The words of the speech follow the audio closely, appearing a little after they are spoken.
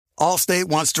Allstate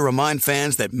wants to remind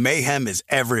fans that mayhem is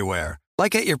everywhere,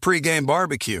 like at your pregame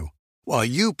barbecue. While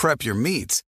you prep your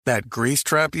meats, that grease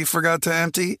trap you forgot to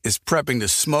empty is prepping to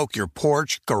smoke your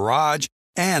porch, garage,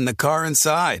 and the car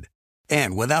inside.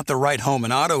 And without the right home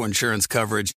and auto insurance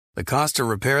coverage, the cost to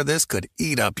repair this could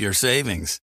eat up your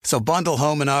savings. So bundle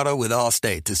home and auto with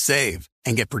Allstate to save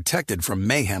and get protected from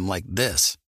mayhem like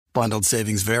this. Bundled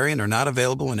savings vary and are not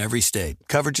available in every state.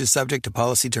 Coverage is subject to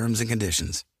policy terms and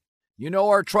conditions. You know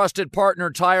our trusted partner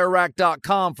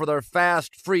TireRack.com for their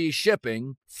fast, free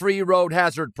shipping, free road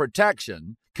hazard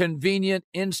protection, convenient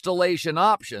installation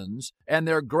options, and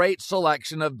their great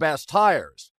selection of best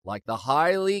tires, like the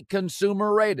highly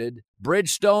consumer-rated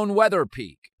Bridgestone Weather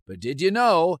Peak. But did you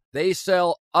know they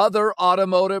sell other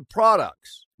automotive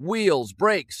products? Wheels,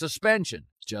 brakes, suspension,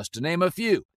 just to name a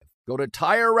few. Go to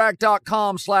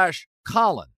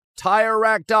TireRack.com/Colin.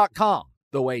 TireRack.com,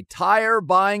 the way tire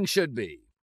buying should be.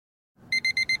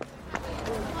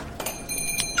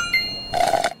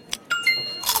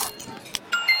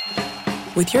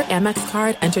 With your Amex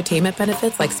card, entertainment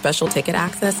benefits like special ticket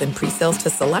access and pre-sales to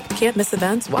select can't-miss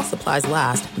events while supplies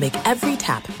last make every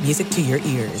tap music to your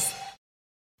ears.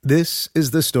 This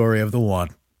is the story of the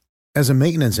one. As a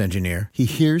maintenance engineer, he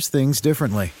hears things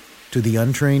differently. To the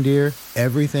untrained ear,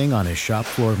 everything on his shop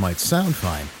floor might sound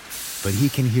fine, but he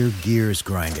can hear gears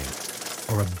grinding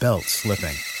or a belt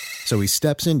slipping. So he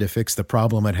steps in to fix the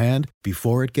problem at hand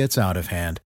before it gets out of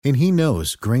hand. And he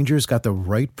knows Grainger's got the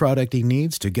right product he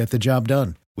needs to get the job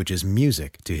done, which is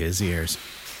music to his ears.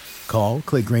 Call,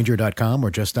 click Grainger.com, or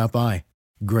just stop by.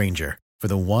 Grainger, for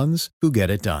the ones who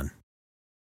get it done.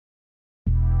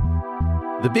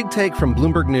 The Big Take from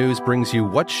Bloomberg News brings you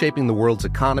what's shaping the world's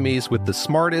economies with the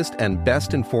smartest and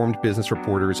best-informed business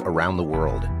reporters around the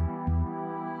world.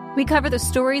 We cover the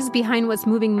stories behind what's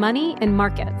moving money and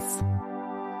markets,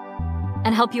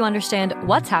 and help you understand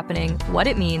what's happening, what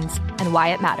it means, and why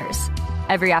it matters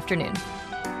every afternoon.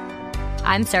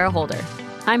 I'm Sarah Holder.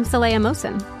 I'm Saleha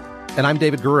Mohsin. And I'm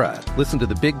David Gura. Listen to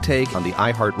The Big Take on the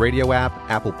iHeartRadio app,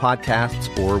 Apple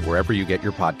Podcasts, or wherever you get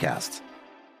your podcasts.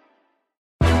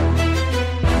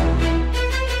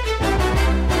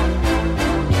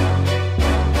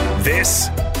 This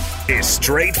is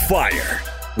Straight Fire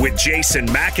with Jayson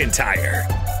McIntyre.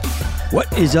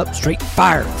 What is up, Straight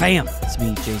Fire fam? It's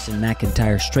me, Jayson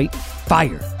McIntyre, Straight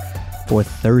Fire for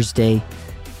Thursday,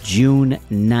 June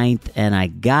 9th. And I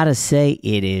gotta say,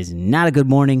 it is not a good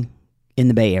morning in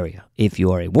the Bay Area. If you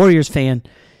are a Warriors fan,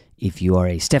 if you are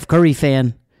a Steph Curry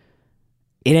fan,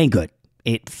 it ain't good.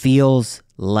 It feels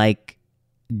like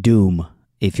doom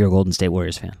if you're a Golden State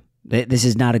Warriors fan. This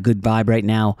is not a good vibe right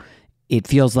now. It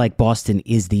feels like Boston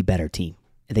is the better team.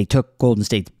 They took Golden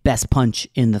State's best punch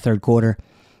in the third quarter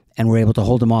and were able to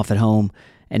hold them off at home.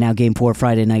 And now Game 4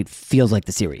 Friday night feels like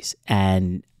the series.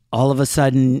 And all of a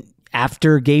sudden,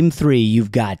 after Game 3,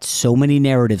 you've got so many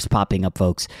narratives popping up,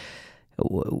 folks.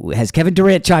 Has Kevin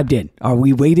Durant chimed in? Are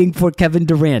we waiting for Kevin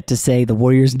Durant to say the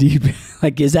Warriors need...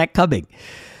 like, is that coming?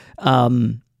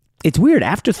 It's weird.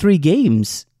 After 3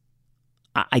 games,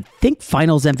 I think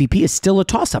Finals MVP is still a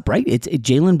toss-up, right?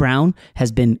 Jaylen Brown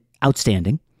has been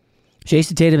outstanding.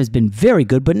 Jayson Tatum has been very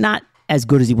good, but not as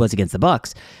good as he was against the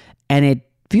Bucks. And it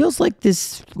feels like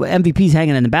this MVP's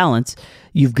hanging in the balance.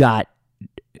 You've got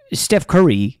Steph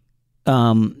Curry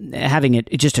having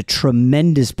just a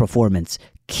tremendous performance,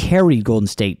 carried Golden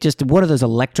State. Just one of those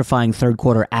electrifying third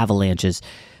quarter avalanches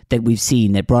that we've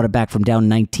seen that brought it back from down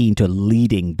 19 to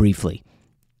leading briefly.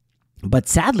 But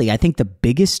sadly, I think the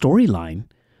biggest storyline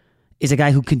is a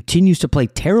guy who continues to play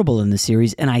terrible in the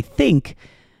series. And I think,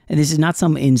 and this is not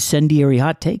some incendiary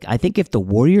hot take, I think if the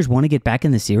Warriors want to get back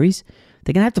in the series,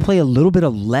 they're going to have to play a little bit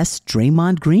of less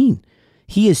Draymond Green.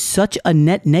 He is such a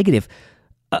net negative.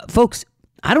 Folks,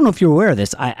 I don't know if you're aware of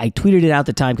this. I tweeted it out at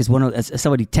the time because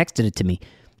somebody texted it to me.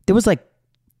 There was like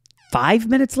 5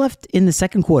 minutes left in the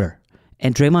second quarter,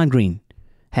 and Draymond Green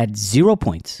had 0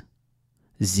 points,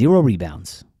 0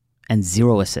 rebounds, and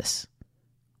 0 assists.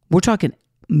 We're talking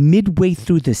midway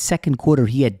through the second quarter,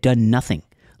 he had done nothing.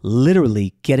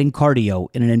 Literally getting cardio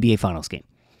in an NBA Finals game.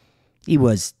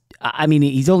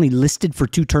 He's only listed for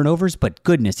 2 turnovers, but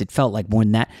goodness, it felt like more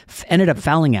than that. Ended up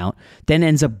fouling out, then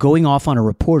ends up going off on a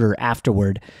reporter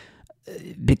afterward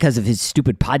because of his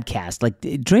stupid podcast. Like,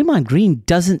 Draymond Green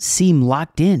doesn't seem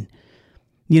locked in.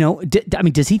 You know,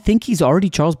 does he think he's already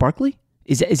Charles Barkley?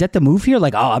 Is that the move here?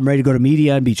 Like, oh, I'm ready to go to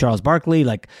media and be Charles Barkley.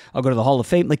 Like, I'll go to the Hall of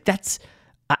Fame. Like,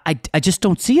 I just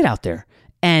don't see it out there.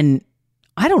 And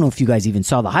I don't know if you guys even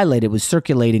saw the highlight. It was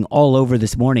circulating all over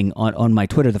this morning on my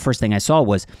Twitter. The first thing I saw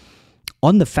was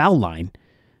on the foul line,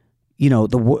 you know,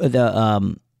 the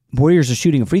Warriors are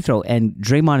shooting a free throw, and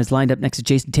Draymond is lined up next to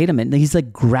Jayson Tatum, and he's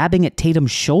like grabbing at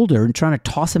Tatum's shoulder and trying to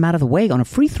toss him out of the way on a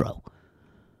free throw.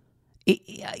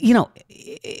 It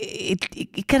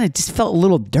kind of just felt a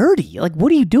little dirty. Like,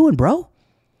 what are you doing, bro?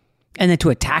 And then to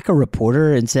attack a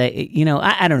reporter and say,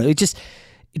 I don't know. It just,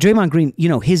 Draymond Green,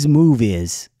 his move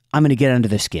is, I'm going to get under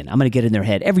their skin. I'm going to get in their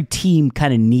head. Every team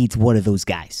kind of needs one of those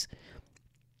guys.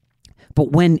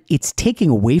 But when it's taking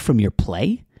away from your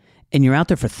play and you're out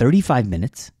there for 35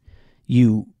 minutes,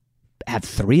 you have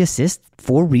 3 assists,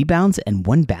 4 rebounds, and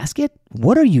 1 basket?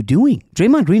 What are you doing?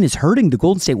 Draymond Green is hurting the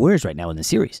Golden State Warriors right now in the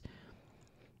series.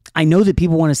 I know that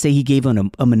people want to say he gave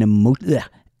an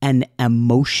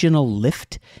emotional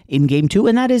lift in Game 2,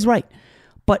 and that is right.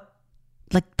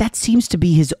 But that seems to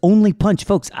be his only punch.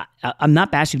 Folks, I'm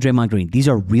not bashing Draymond Green. These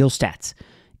are real stats.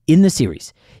 In the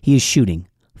series, he is shooting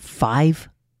 5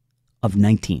 of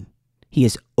 19. He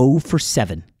is 0 for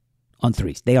 7 on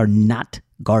threes. They are not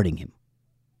guarding him.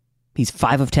 He's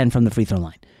 5 of 10 from the free throw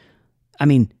line. I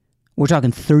mean, we're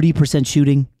talking 30%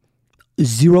 shooting,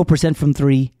 0% from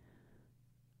 3,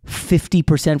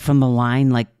 50% from the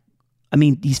line.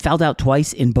 He's fouled out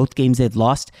twice in both games they've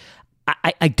lost.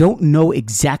 I don't know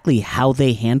exactly how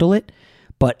they handle it,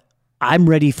 but I'm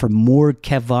ready for more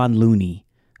Kevon Looney,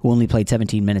 who only played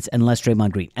 17 minutes, and less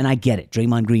Draymond Green. And I get it.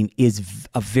 Draymond Green is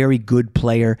a very good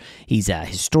player. He's a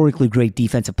historically great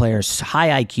defensive player,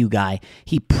 high IQ guy.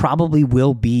 He probably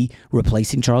will be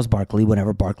replacing Charles Barkley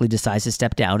whenever Barkley decides to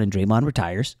step down and Draymond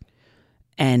retires.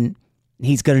 And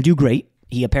he's going to do great.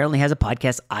 He apparently has a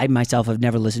podcast. I myself have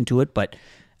never listened to it, but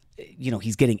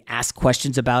he's getting asked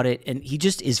questions about it, and he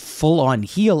just is full on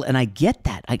heel, and I get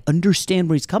that. I understand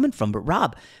where he's coming from. But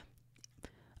Rob,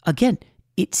 again,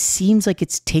 it seems like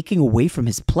it's taking away from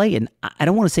his play, and I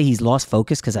don't want to say he's lost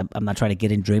focus because I'm not trying to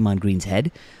get in Draymond Green's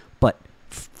head, but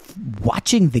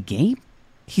watching the game,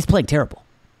 he's playing terrible.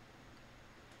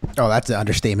 Oh, that's an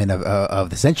understatement of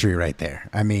the century right there.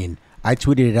 I mean, I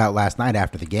tweeted it out last night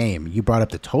after the game. You brought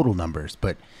up the total numbers,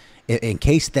 but in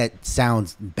case that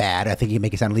sounds bad, I think you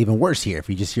make it sound even worse here if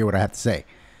you just hear what I have to say.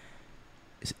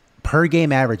 Per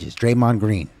game averages, Draymond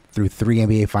Green through 3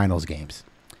 NBA Finals games.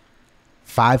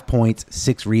 5 points,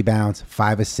 6 rebounds,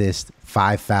 5 assists,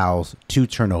 5 fouls, 2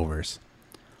 turnovers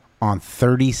on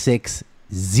 36,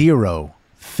 0,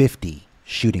 50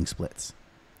 shooting splits.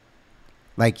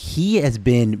 He has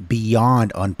been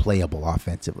beyond unplayable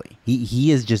offensively.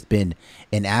 He has just been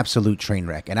an absolute train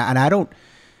wreck. And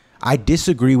I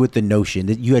disagree with the notion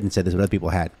that you hadn't said this, but other people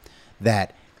had,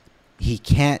 that he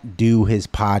can't do his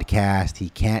podcast. He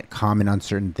can't comment on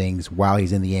certain things while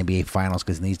he's in the NBA Finals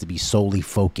because he needs to be solely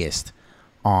focused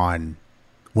on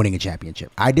winning a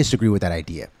championship. I disagree with that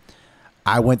idea.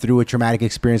 I went through a traumatic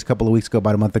experience a couple of weeks ago,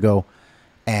 about a month ago,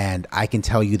 and I can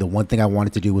tell you the one thing I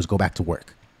wanted to do was go back to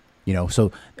work.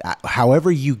 So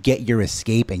however you get your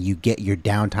escape and you get your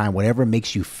downtime, whatever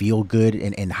makes you feel good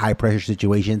in high pressure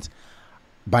situations,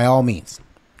 by all means,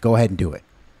 go ahead and do it.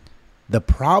 The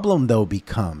problem, though,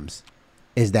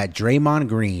 is that Draymond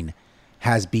Green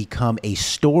has become a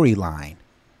storyline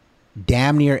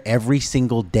damn near every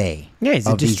single day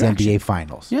of these NBA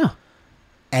Finals. Yeah.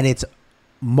 And it's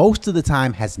most of the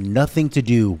time has nothing to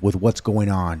do with what's going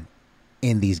on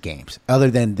in these games, other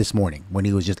than this morning when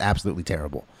he was just absolutely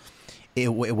terrible.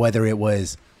 Whether it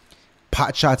was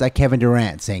pot shots at Kevin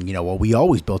Durant saying, we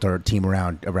always built our team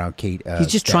around Kate. He's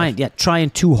just Steph. trying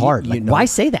too hard. Why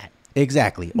say that?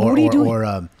 Exactly. What are you doing?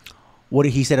 Or what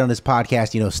he said on his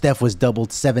podcast, Steph was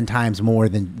doubled 7 times more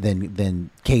than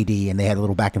KD, and they had a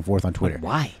little back and forth on Twitter.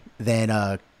 Why? Then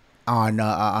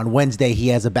on Wednesday, he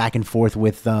has a back and forth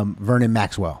with Vernon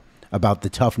Maxwell about the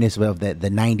toughness of the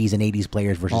 90s and 80s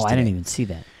players versus today. I didn't even see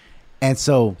that. And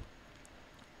so,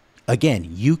 again,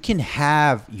 you can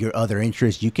have your other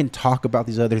interests. You can talk about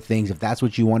these other things if that's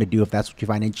what you want to do, if that's what you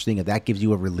find interesting, if that gives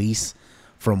you a release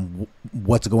from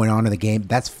what's going on in the game,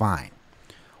 that's fine.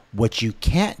 What you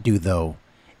can't do, though,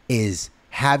 is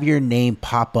have your name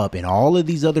pop up in all of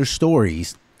these other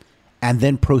stories and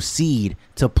then proceed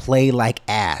to play like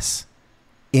ass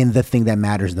in the thing that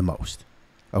matters the most.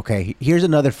 Okay, here's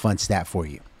another fun stat for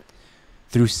you.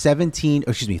 Through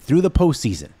the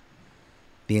postseason,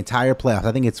 the entire playoffs,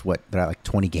 I think it's they're at like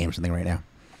 20 games or something right now.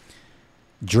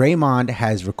 Draymond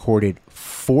has recorded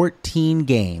 14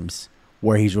 games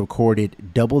where he's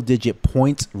recorded double-digit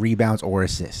points, rebounds, or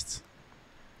assists.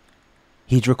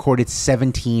 He's recorded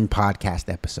 17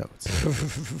 podcast episodes.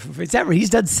 Is that right? He's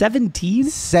done 17?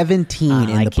 17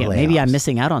 in the playoffs. Maybe I'm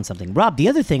missing out on something. Rob, the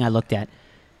other thing I looked at,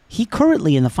 he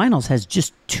currently in the finals has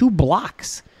just 2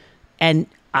 blocks. And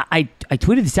I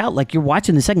tweeted this out like you're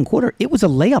watching the second quarter. It was a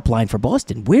layup line for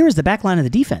Boston. Where is the back line of the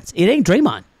defense? It ain't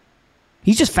Draymond.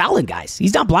 He's just fouling guys.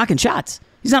 He's not blocking shots.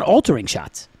 He's not altering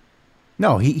shots.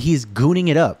 No, he's gooning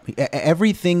it up.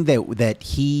 Everything that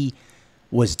he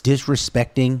was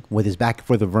disrespecting with his back and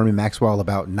forth with Vernon Maxwell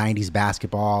about 90s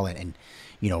basketball and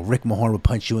Rick Mahorn would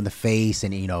punch you in the face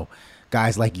and,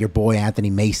 guys like your boy Anthony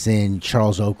Mason,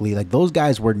 Charles Oakley, like those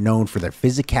guys were known for their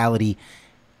physicality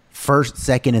first,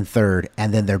 second, and third,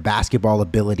 and then their basketball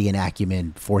ability and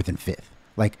acumen fourth and fifth.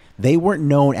 Like they weren't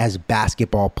known as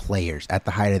basketball players at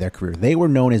the height of their career. They were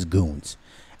known as goons.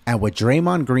 And what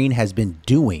Draymond Green has been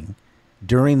doing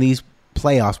during these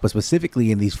playoffs, but specifically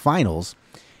in these finals,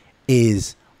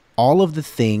 is all of the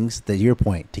things that your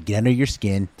point to get under your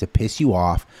skin, to piss you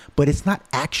off, but it's not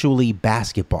actually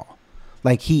basketball.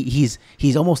 Like he's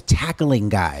almost tackling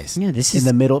guys in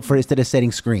the middle instead of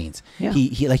setting screens. Yeah.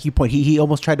 He like you point. He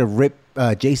almost tried to rip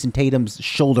Jayson Tatum's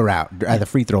shoulder out at the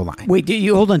free throw line. Wait,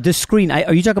 you hold on. This screen.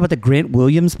 Are you talking about the Grant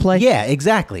Williams play? Yeah,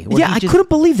 exactly. I couldn't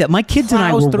believe that. My kids and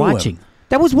I were watching.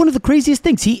 That was one of the craziest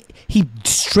things. He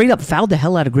straight up fouled the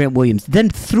hell out of Grant Williams, then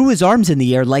threw his arms in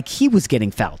the air like he was getting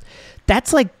fouled.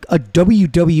 That's like a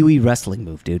WWE wrestling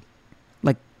move, dude.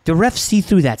 Like the refs see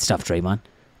through that stuff, Draymond.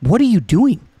 What are you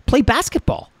doing? Play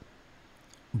basketball.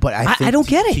 But I don't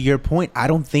get it. To your point, I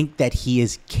don't think that he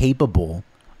is capable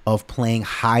of playing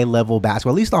high-level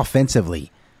basketball, at least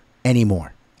offensively,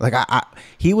 anymore. Like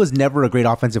he was never a great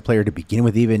offensive player to begin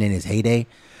with, even in his heyday.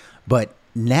 But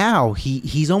now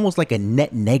he's almost like a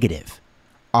net negative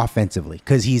offensively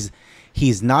because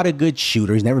he's not a good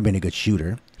shooter. He's never been a good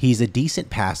shooter. He's a decent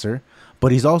passer,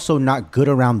 but he's also not good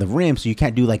around the rim, so you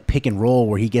can't do like pick and roll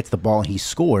where he gets the ball and he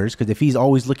scores, because if he's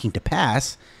always looking to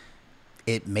pass,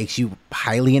 it makes you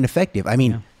highly ineffective. I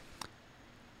mean,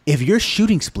 if your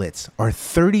shooting splits are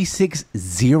 36,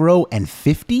 0, and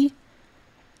 50,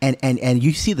 and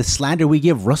you see the slander we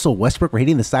give Russell Westbrook for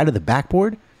hitting the side of the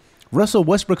backboard, Russell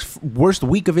Westbrook's worst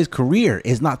week of his career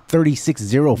is not 36,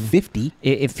 0, 50.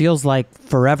 It feels like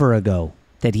forever ago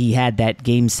that he had that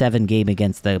Game 7 game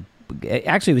against the...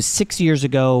 Actually, it was 6 years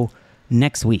ago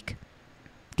next week.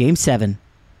 Game 7,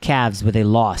 Cavs, where they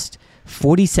lost.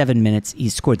 47 minutes, he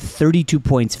scored 32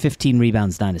 points, 15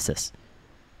 rebounds, 9 assists.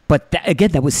 But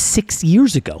that was 6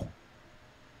 years ago.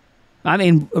 I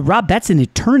mean, Rob, that's an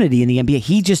eternity in the NBA.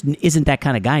 He just isn't that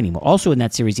kind of guy anymore. Also in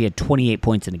that series, he had 28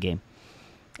 points in a game.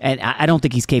 And I don't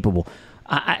think he's capable.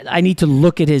 I need to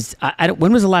look at his...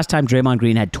 when was the last time Draymond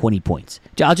Green had 20 points?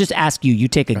 I'll just ask you. You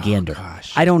take a gander.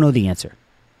 Gosh. I don't know the answer.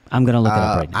 I'm going to look it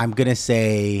up right now. I'm going to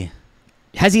say...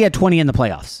 Has he had 20 in the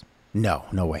playoffs? No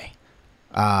way.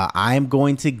 I'm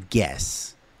going to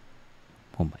guess.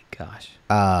 Oh, my gosh.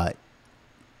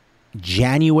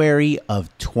 January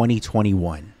of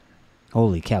 2021.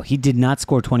 Holy cow. He did not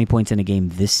score 20 points in a game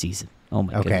this season. Oh,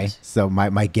 my goodness. Okay, so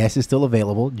my guess is still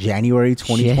available. January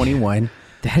 2021.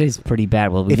 That is pretty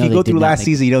bad. Well, if you go through last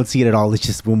season, you don't see it at all. It's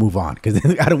just we'll move on because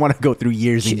I don't want to go through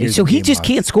years and years. So he just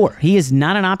can't score. He is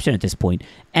not an option at this point.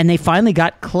 And they finally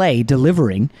got Clay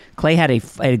delivering. Clay had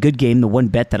a good game, the one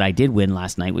bet that I did win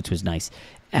last night, which was nice.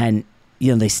 And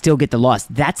they still get the loss.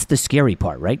 That's the scary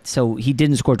part, right? So he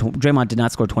didn't score. Draymond did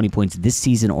not score 20 points this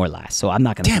season or last. So I'm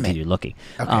not going to continue looking.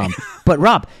 Okay. But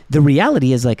Rob, the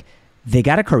reality is they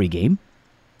got a Curry game.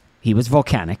 He was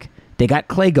volcanic. They got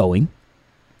Clay going.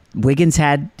 Wiggins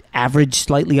had average,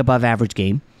 slightly above average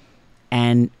game.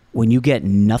 And when you get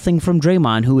nothing from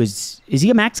Draymond, who is he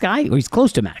a max guy or he's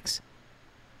close to max?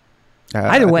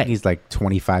 Either way. I think he's like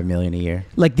 $25 million a year.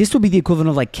 Like this would be the equivalent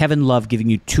of like Kevin Love giving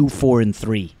you 2, 4, and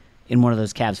 3 in one of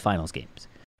those Cavs finals games.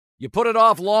 You put it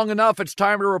off long enough, it's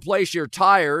time to replace your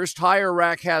tires. Tire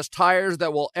Rack has tires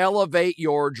that will elevate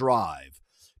your drive.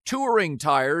 Touring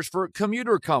tires for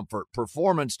commuter comfort,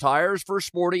 performance tires for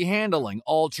sporty handling,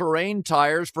 all-terrain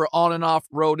tires for on- and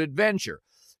off-road adventure.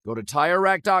 Go to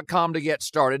TireRack.com to get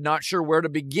started. Not sure where to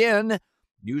begin?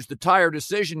 Use the Tire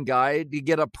Decision Guide to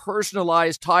get a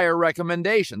personalized tire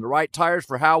recommendation, the right tires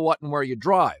for how, what, and where you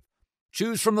drive.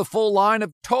 Choose from the full line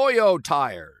of Toyo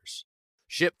tires.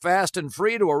 Ship fast and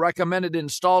free to a recommended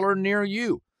installer near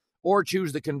you. Or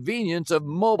choose the convenience of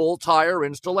mobile tire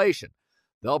installation.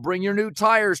 They'll bring your new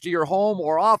tires to your home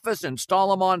or office and install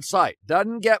them on site.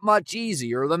 Doesn't get much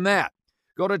easier than that.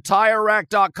 Go to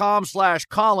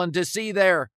TireRack.com/Colin to see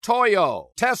their Toyo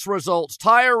test results,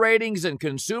 tire ratings, and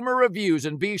consumer reviews,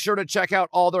 and be sure to check out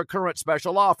all their current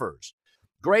special offers.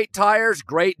 Great tires,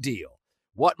 great deal.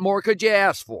 What more could you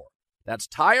ask for? That's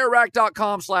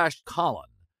TireRack.com/Colin.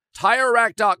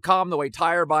 TireRack.com, the way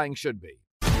tire buying should be.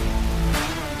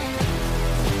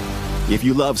 If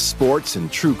you love sports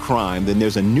and true crime, then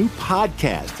there's a new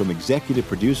podcast from executive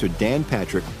producer Dan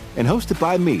Patrick and hosted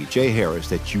by me, Jay Harris,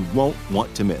 that you won't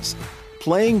want to miss.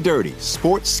 Playing Dirty: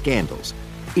 Sports Scandals.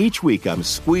 Each week, I'm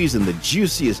squeezing the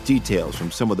juiciest details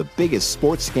from some of the biggest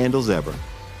sports scandals ever.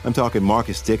 I'm talking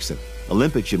Marcus Dixon,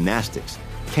 Olympic gymnastics,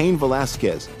 Cain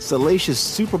Velasquez, salacious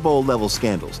Super Bowl-level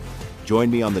scandals. Join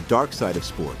me on the dark side of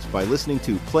sports by listening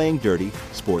to Playing Dirty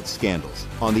Sports Scandals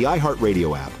on the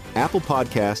iHeartRadio app, Apple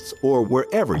Podcasts, or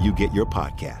wherever you get your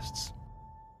podcasts.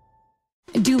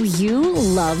 Do you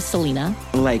love Selena?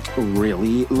 Like,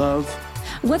 really love?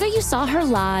 Whether you saw her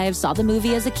live, saw the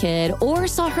movie as a kid, or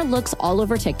saw her looks all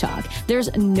over TikTok,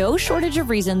 there's no shortage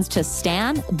of reasons to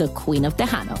stan the Queen of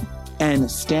Tejano. And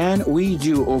Stan, we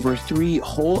do over 3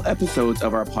 whole episodes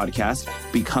of our podcast,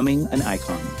 Becoming an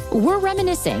Icon. We're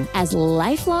reminiscing as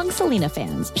lifelong Selena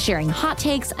fans, sharing hot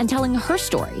takes and telling her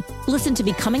story. Listen to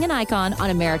Becoming an Icon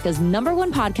on America's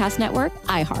 #1 podcast network,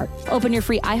 iHeart. Open your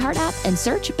free iHeart app and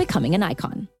search Becoming an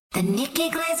Icon. The Nikki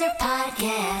Glaser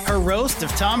Podcast. Her roast of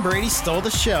Tom Brady stole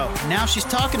the show. Now she's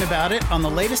talking about it on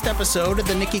the latest episode of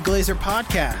the Nikki Glaser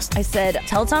Podcast. I said,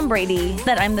 tell Tom Brady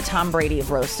that I'm the Tom Brady of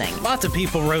roasting. Lots of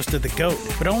people roasted the GOAT,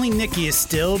 but only Nikki is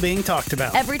still being talked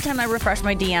about. Every time I refresh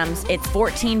my DMs, it's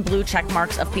 14 blue check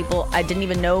marks of people I didn't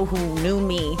even know who knew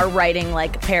me are writing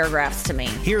like paragraphs to me.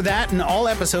 Hear that in all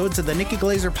episodes of the Nikki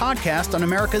Glaser Podcast on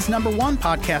America's #1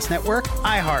 podcast network,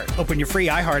 iHeart. Open your free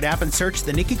iHeart app and search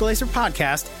the Nikki Glaser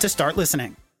Podcast to start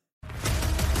listening.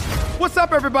 What's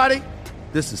up, everybody?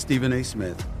 This is Stephen A.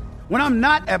 Smith. When I'm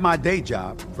not at my day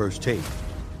job, First Take,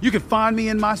 you can find me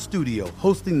in my studio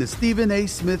hosting the Stephen A.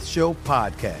 Smith Show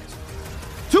podcast.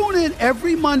 Tune in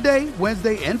every Monday,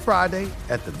 Wednesday, and Friday,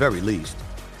 at the very least,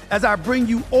 as I bring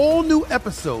you all new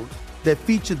episodes that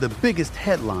feature the biggest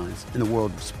headlines in the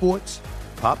world of sports,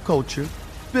 pop culture,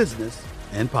 business,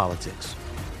 and politics.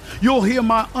 You'll hear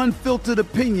my unfiltered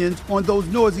opinions on those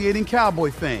nauseating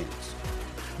Cowboy fans,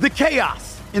 the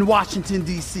chaos in Washington,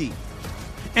 D.C.,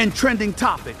 and trending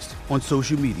topics on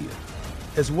social media,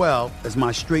 as well as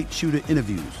my straight shooter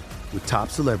interviews with top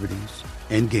celebrities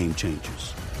and game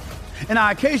changers. And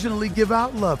I occasionally give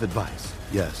out love advice.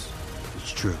 Yes,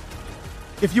 it's true.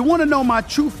 If you want to know my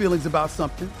true feelings about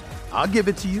something, I'll give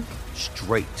it to you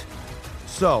straight.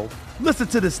 So listen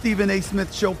to the Stephen A.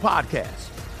 Smith Show podcast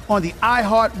on the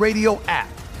iHeartRadio app,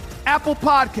 Apple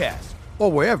Podcasts,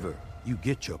 or wherever you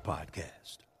get your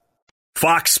podcast.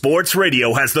 Fox Sports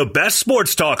Radio has the best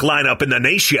sports talk lineup in the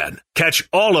nation. Catch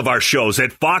all of our shows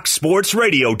at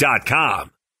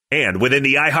foxsportsradio.com. And within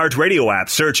the iHeartRadio app,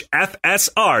 search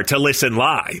FSR to listen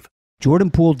live. Jordan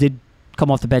Poole did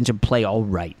come off the bench and play all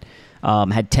right.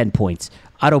 Had 10 points.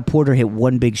 Otto Porter hit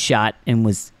one big shot and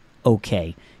was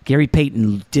okay. Gary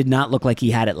Payton did not look like he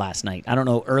had it last night. I don't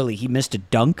know, early he missed a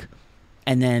dunk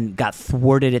and then got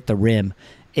thwarted at the rim.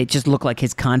 It just looked like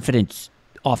his confidence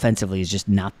offensively is just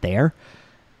not there.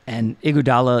 And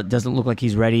Iguodala doesn't look like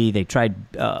he's ready. They tried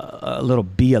a little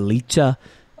Bialica.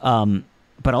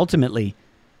 But ultimately,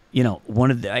 you know,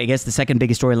 I guess the second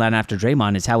biggest storyline after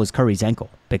Draymond is how was Curry's ankle?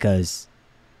 Because,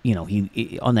 you know,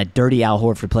 he on that dirty Al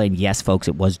Horford play, and yes, folks,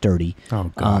 it was dirty.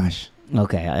 Oh, gosh.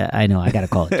 Okay, I know. I got to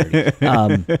call it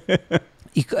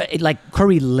dirty. Like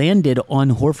Curry landed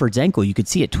on Horford's ankle. You could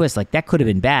see it twist. Like that could have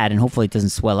been bad, and hopefully it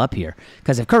doesn't swell up here.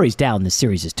 Because if Curry's down, this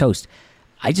series is toast.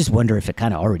 I just wonder if it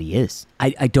kind of already is.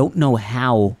 I don't know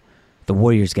how the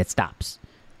Warriors get stops.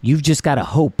 You've just got to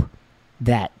hope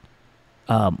that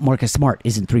Marcus Smart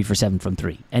isn't 3 for 7 from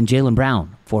 3, and Jaylen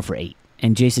Brown 4 for 8,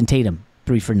 and Jayson Tatum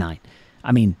 3 for 9.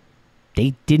 I mean,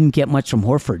 they didn't get much from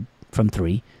Horford from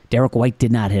 3. Derek White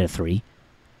did not hit a 3,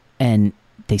 and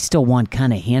they still won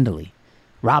kind of handily.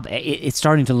 Rob, it's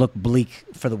starting to look bleak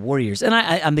for the Warriors, and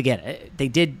I'm again. They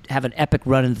did have an epic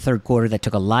run in the third quarter that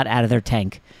took a lot out of their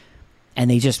tank. And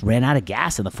they just ran out of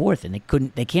gas in the fourth, and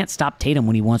they can't stop Tatum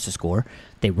when he wants to score.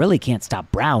 They really can't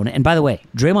stop Brown. And by the way,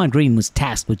 Draymond Green was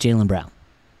tasked with Jaylen Brown.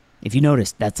 If you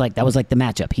noticed, that was like the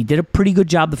matchup. He did a pretty good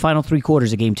job the final 3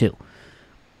 quarters of Game 2.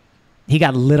 He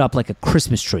got lit up like a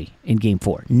Christmas tree in Game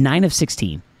 4. 9 of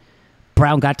 16.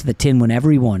 Brown got to the tin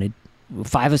whenever he wanted.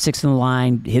 5 of 6 in the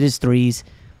line, hit his threes.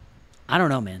 I don't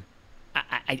know, man.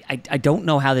 I don't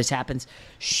know how this happens,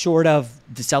 short of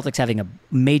the Celtics having a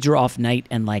major off night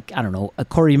and, like, I don't know, a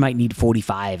Corey might need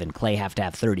 45 and Clay have to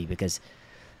have 30 because,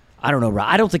 I don't know,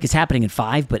 I don't think it's happening in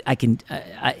 5, but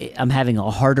I'm having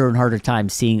a harder and harder time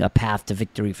seeing a path to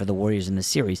victory for the Warriors in this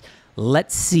series.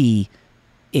 Let's see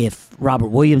if Robert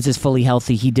Williams is fully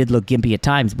healthy. He did look gimpy at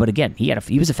times, but again, he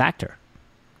was a factor.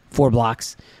 4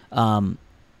 blocks. I'm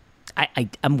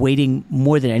waiting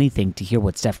more than anything to hear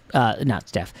what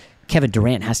Kevin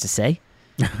Durant has to say,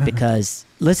 because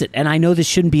listen, and I know this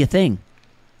shouldn't be a thing,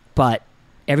 but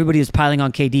everybody was piling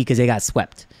on KD because they got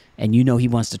swept, and you know he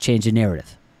wants to change the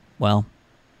narrative. Well,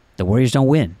 the Warriors don't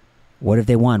win. What if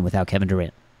they won without Kevin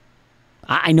Durant?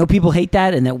 I know people hate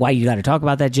that, and that why you got to talk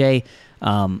about that, Jay.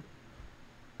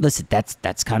 Listen,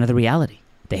 that's kind of the reality.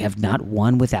 They have not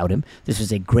won without him. This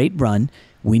was a great run.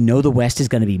 We know the West is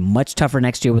going to be much tougher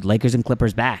next year with Lakers and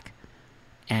Clippers back,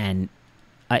 and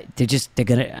they're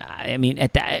gonna. I mean,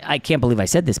 I can't believe I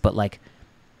said this, but like,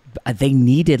 they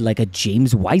needed like a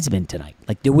James Wiseman tonight.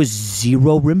 Like, there was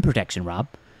zero rim protection, Rob.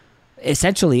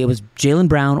 Essentially, it was Jaylen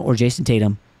Brown or Jayson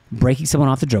Tatum breaking someone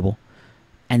off the dribble,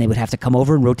 and they would have to come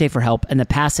over and rotate for help. And the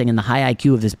passing and the high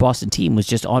IQ of this Boston team was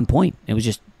just on point. It was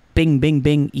just bing, bing,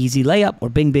 bing, easy layup, or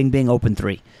bing, bing, bing, open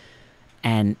three.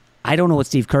 And I don't know what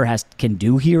Steve Kerr can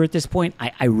do here at this point.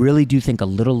 I really do think a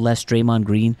little less Draymond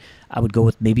Green. I would go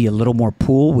with maybe a little more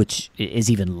Poole, which is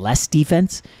even less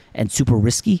defense and super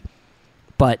risky.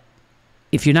 But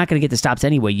if you're not going to get the stops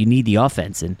anyway, you need the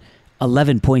offense. And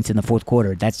 11 points in the fourth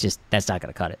quarter, that's not going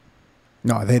to cut it.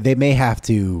 No, they may have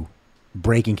to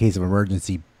break in case of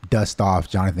emergency, dust off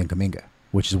Jonathan Kuminga,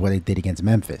 which is what they did against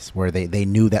Memphis, where they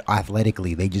knew that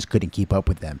athletically they just couldn't keep up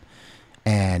with them.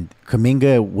 And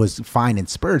Kuminga was fine in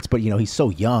spurts, but he's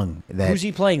so young that. Who's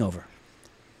he playing over?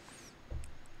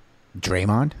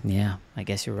 Draymond? Yeah, I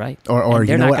guess you're right. Or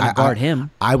they're not going to guard him.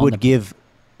 I would give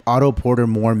Otto Porter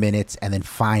more minutes and then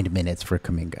find minutes for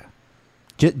Kuminga.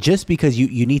 Just because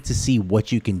you need to see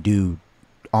what you can do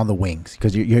on the wings,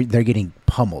 because they're getting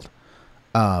pummeled.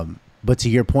 But to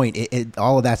your point,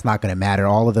 all of that's not going to matter.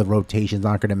 All of the rotations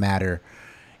aren't going to matter.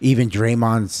 Even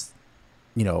Draymond's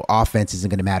offense isn't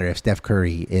going to matter if Steph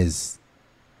Curry is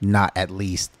not at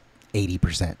least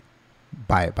 80%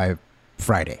 by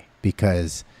Friday,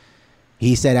 because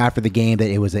he said after the game that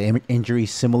it was an injury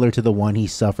similar to the one he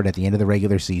suffered at the end of the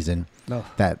regular season,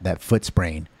 that foot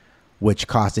sprain, which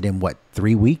costed him,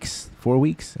 4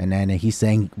 weeks? And then he's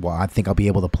saying, well, I think I'll be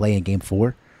able to play in game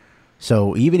 4.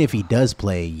 So even if he does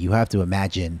play, you have to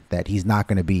imagine that he's not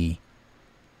going to be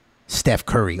Steph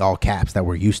Curry, all caps, that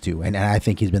we're used to. And I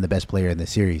think he's been the best player in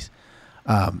this series.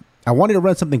 I wanted to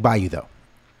run something by you, though.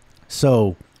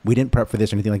 So we didn't prep for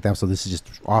this or anything like that, so this is just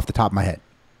off the top of my head.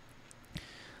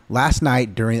 Last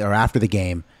night, during or after the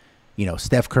game,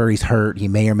 Steph Curry's hurt. He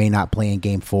may or may not play in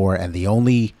game 4, and the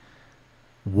only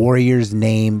Warriors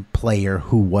name player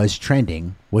who was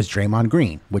trending was Draymond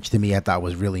Green, which to me I thought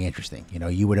was really interesting.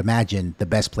 You would imagine the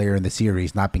best player in the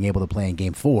series not being able to play in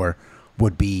game 4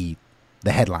 would be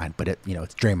the headline, but it's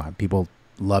Draymond. People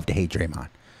love to hate Draymond.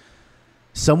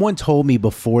 Someone told me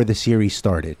before the series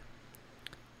started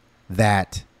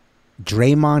that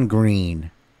Draymond Green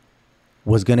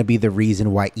was going to be the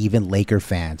reason why even Laker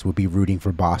fans would be rooting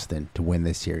for Boston to win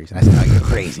this series. And I said, "Oh, you're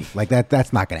crazy. Like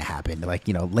that's not going to happen. Like,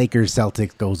 Lakers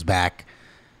Celtics goes back,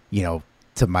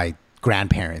 to my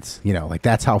grandparents, like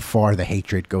that's how far the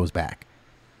hatred goes back."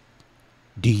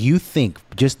 Do you think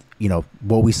just,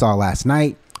 what we saw last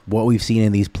night, what we've seen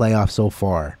in these playoffs so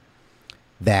far,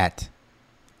 that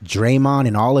Draymond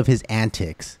and all of his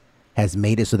antics has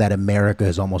made it so that America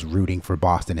is almost rooting for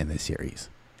Boston in this series?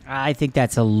 I think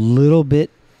that's a little bit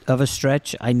of a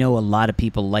stretch. I know a lot of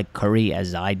people like Curry,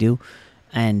 as I do.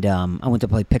 And I went to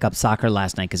play pickup soccer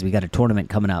last night because we got a tournament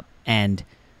coming up. And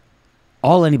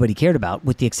all anybody cared about,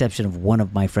 with the exception of one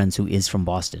of my friends who is from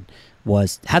Boston,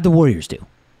 was how'd the Warriors do?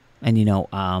 And,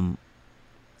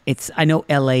 I know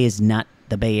LA is not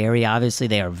the Bay Area. Obviously,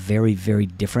 they are very, very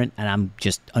different. And I'm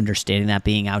just understanding that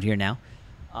being out here now.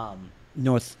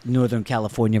 Northern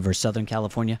California versus Southern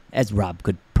California, as Rob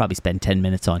could probably spend 10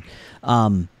 minutes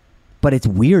on. But it's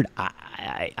weird.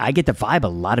 I get the vibe a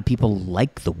lot of people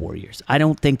like the Warriors. I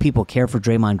don't think people care for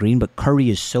Draymond Green, but Curry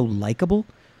is so likable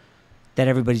that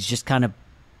everybody's just kind of,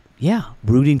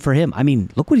 rooting for him. I mean,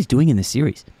 look what he's doing in this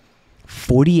series.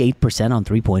 48% on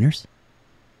three-pointers,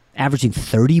 averaging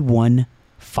 31,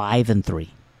 5, and 3.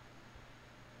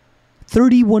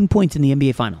 31 points in the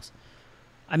NBA Finals.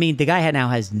 I mean, the guy now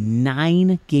has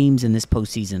 9 games in this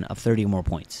postseason of 30 or more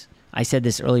points. I said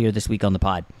this earlier this week on the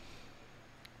pod.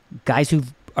 Guys who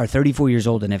are 34 years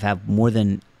old and have had more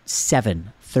than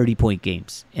 7 30-point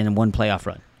games in one playoff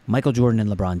run. Michael Jordan and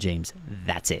LeBron James.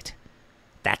 That's it.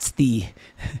 That's the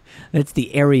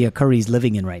area Curry's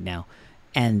living in right now.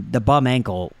 And the bum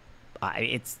ankle,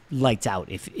 it's lights out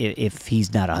if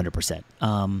he's not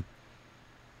 100%.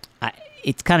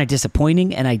 It's kind of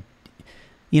disappointing, and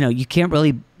you can't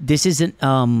really. This isn't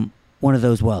one of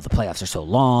those. Well, the playoffs are so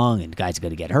long, and guys are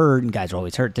going to get hurt, and guys are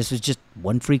always hurt. This was just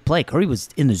one freak play. Curry was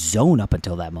in the zone up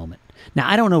until that moment. Now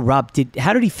I don't know, Rob.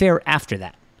 How did he fare after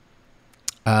that?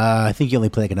 I think he only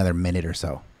played like another minute or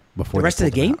so before the rest of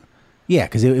the game. Yeah,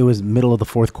 because it was middle of the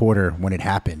fourth quarter when it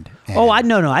happened. No.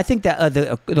 I think that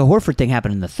the Horford thing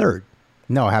happened in the third.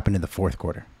 No, it happened in the fourth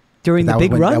quarter. During the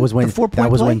big run? That was when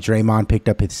Draymond picked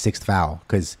up his 6th foul,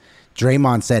 because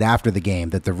Draymond said after the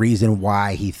game that the reason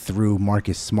why he threw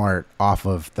Marcus Smart off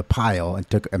of the pile and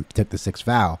took the sixth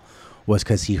foul was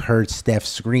because he heard Steph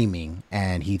screaming,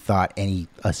 and he thought a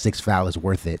sixth foul is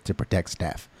worth it to protect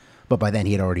Steph. But by then,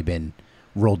 he had already been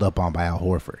rolled up on by Al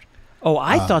Horford. Oh,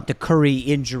 I thought the Curry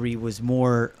injury was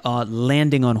more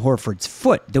landing on Horford's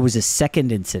foot. There was a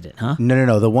second incident, huh?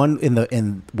 No. The one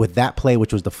with that play,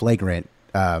 which was the flagrant,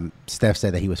 Steph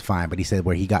said that he was fine, but he said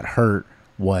where he got hurt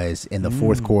was in the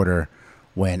fourth quarter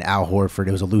when Al Horford,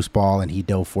 it was a loose ball, and he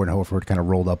dove for it, and Horford kind of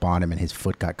rolled up on him, and his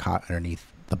foot got caught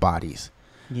underneath the bodies.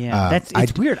 Yeah,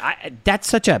 it's weird. That's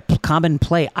such a common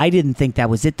play. I didn't think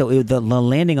that was it, though. The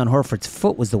landing on Horford's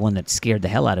foot was the one that scared the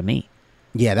hell out of me.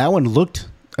 Yeah, that one looked...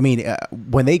 I mean,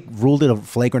 when they ruled it a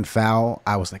flagrant foul,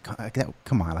 I was like,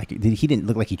 come on. Like, he didn't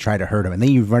look like he tried to hurt him. And then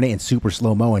you run it in super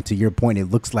slow-mo, and to your point, it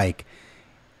looks like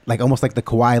almost like the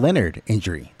Kawhi Leonard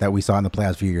injury that we saw in the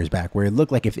playoffs a few years back, where it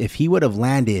looked like if he would have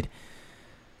landed,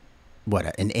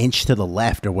 an inch to the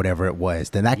left or whatever it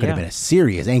was, then that could have been a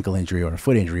serious ankle injury or a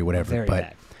foot injury, whatever. Very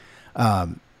bad.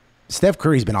 Steph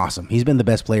Curry's been awesome. He's been the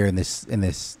best player in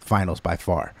this finals by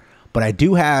far. But I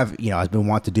do have, I've been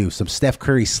wanting to do some Steph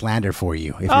Curry slander for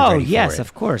you. If you're ready yes, for it.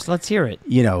 Of course. Let's hear it.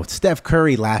 Steph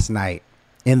Curry last night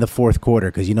in the fourth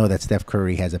quarter, because you know that Steph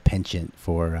Curry has a penchant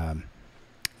for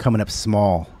coming up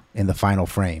small in the final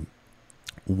frame.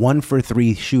 1 for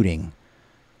 3 shooting,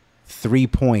 3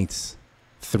 points,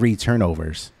 3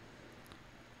 turnovers.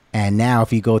 And now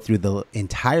if you go through the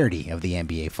entirety of the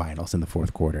NBA Finals in the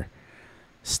fourth quarter,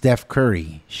 Steph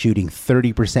Curry shooting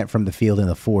 30% from the field in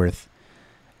the fourth,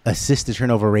 assist to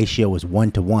turnover ratio was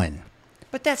 1-to-1.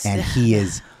 But and he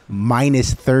is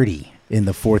minus 30 in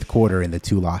the fourth quarter in the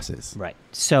 2 losses. Right.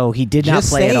 So he did not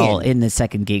play at all in the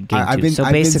second game. I've been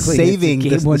saving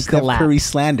the Steph Curry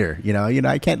slander.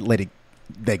 I can't let it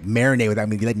marinate without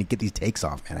me letting it get these takes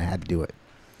off, man. I had to do it.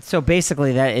 So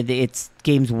basically, it's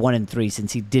games 1 and 3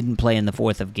 since he didn't play in the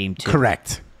fourth of game 2.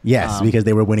 Correct. Yes, because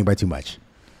they were winning by too much.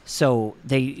 So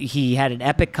he had an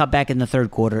epic comeback in the third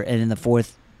quarter, and in the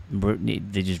fourth,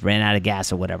 they just ran out of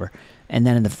gas or whatever. And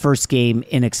then in the first game,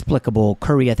 inexplicable,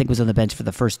 Curry, I think, was on the bench for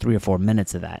the first 3 or 4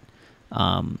 minutes of that.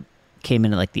 Came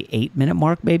in at like the 8-minute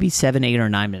mark, maybe 7, 8, or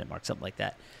 9-minute mark, something like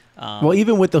that. Well,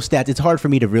 even with those stats, it's hard for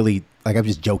me to really, I'm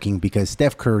just joking because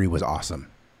Steph Curry was awesome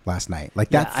last night.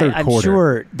 That third quarter. I'm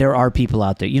sure there are people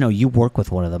out there, you work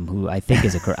with one of them who I think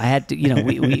is I had to,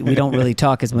 we don't really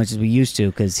talk as much as we used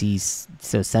to because he's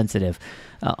so sensitive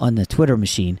on the Twitter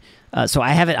machine. So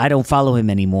I don't follow him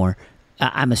anymore.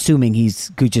 I'm assuming he's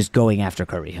just going after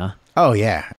Curry, huh? Oh,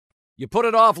 yeah. You put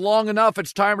it off long enough,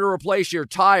 it's time to replace your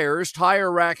tires.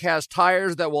 Tire Rack has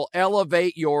tires that will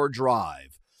elevate your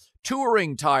drive.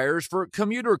 Touring tires for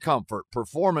commuter comfort,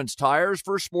 performance tires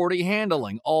for sporty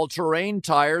handling, all-terrain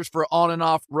tires for on and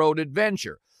off-road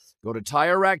adventure. Go to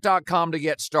TireRack.com to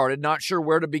get started. Not sure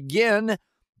where to begin?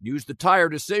 Use the Tire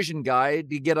Decision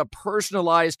Guide to get a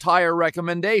personalized tire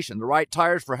recommendation, the right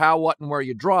tires for how, what, and where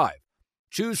you drive.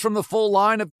 Choose from the full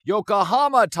line of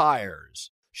Yokohama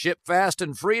tires. Ship fast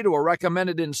and free to a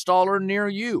recommended installer near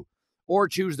you. Or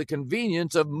choose the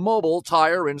convenience of mobile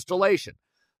tire installation.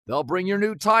 They'll bring your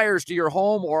new tires to your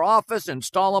home or office,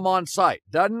 install them on site.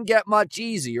 Doesn't get much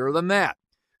easier than that.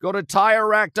 Go to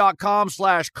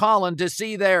TireRack.com/Colin to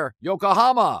see their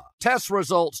Yokohama test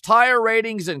results, tire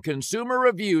ratings, and consumer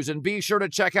reviews, and be sure to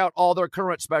check out all their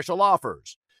current special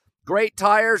offers. Great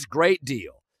tires, great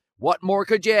deal. What more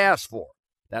could you ask for?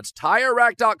 That's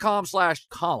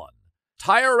TireRack.com/Colin.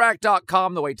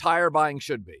 TireRack.com, the way tire buying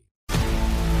should be.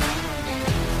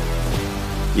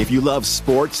 If you love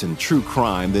sports and true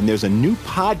crime, then there's a new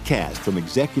podcast from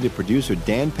executive producer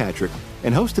Dan Patrick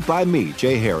and hosted by me,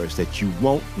 Jay Harris, that you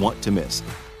won't want to miss.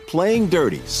 Playing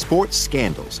Dirty: Sports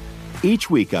Scandals. Each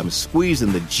week, I'm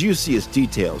squeezing the juiciest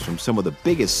details from some of the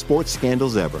biggest sports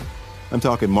scandals ever. I'm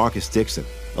talking Marcus Dixon,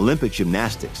 Olympic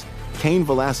gymnastics, Cain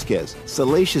Velasquez,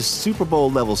 salacious Super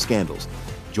Bowl-level scandals.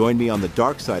 Join me on the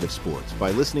dark side of sports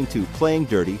by listening to Playing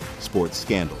Dirty: Sports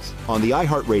Scandals on the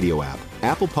iHeartRadio app,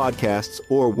 Apple Podcasts,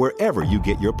 or wherever you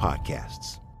get your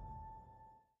podcasts.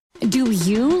 Do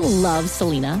you love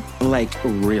Selena?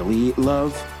 Really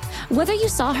love? Whether you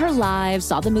saw her live,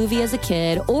 saw the movie as a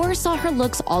kid, or saw her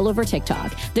looks all over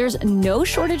TikTok, there's no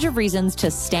shortage of reasons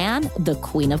to stan the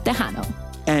Queen of Tejano.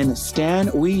 And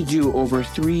Stan, we do over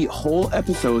 3 whole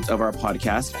episodes of our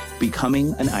podcast,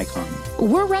 Becoming an Icon.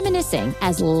 We're reminiscing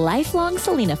as lifelong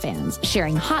Selena fans,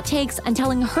 sharing hot takes and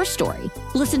telling her story.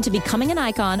 Listen to Becoming an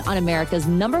Icon on America's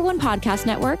 #1 podcast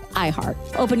network, iHeart.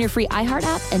 Open your free iHeart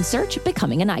app and search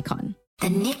Becoming an Icon. The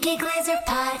Nikki Glaser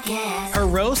Podcast. Her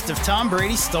roast of Tom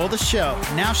Brady stole the show.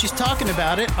 Now she's talking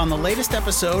about it on the latest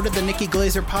episode of the Nikki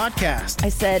Glaser Podcast. I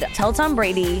said, tell Tom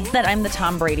Brady that I'm the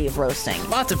Tom Brady of roasting.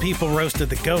 Lots of people roasted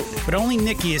the GOAT, but only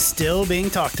Nikki is still being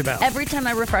talked about. Every time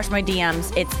I refresh my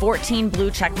DMs, it's 14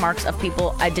 blue check marks of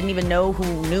people I didn't even know who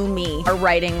knew me are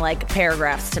writing like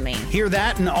paragraphs to me. Hear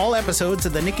that in all episodes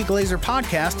of the Nikki Glaser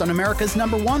Podcast on America's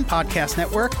 #1 podcast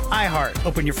network, iHeart.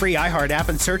 Open your free iHeart app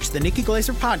and search the Nikki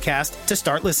Glaser Podcast to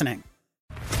start listening.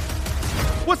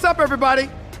 What's up, everybody?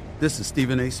 This is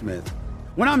Stephen A. Smith.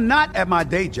 When I'm not at my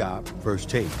day job, First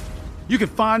Take, you can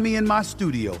find me in my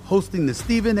studio hosting the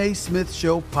Stephen A. Smith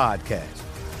Show podcast.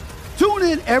 Tune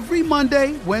in every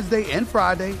Monday, Wednesday, and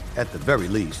Friday, at the very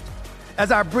least,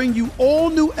 as I bring you all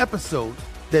new episodes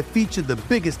that feature the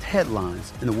biggest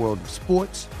headlines in the world of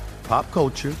sports, pop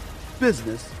culture,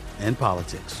 business, and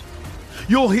politics.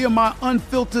 You'll hear my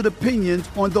unfiltered opinions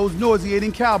on those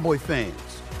nauseating Cowboy fans,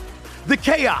 the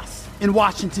chaos in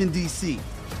Washington, D.C.,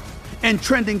 and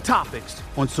trending topics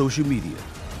on social media,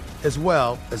 as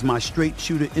well as my straight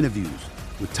shooter interviews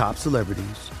with top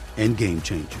celebrities and game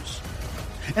changers.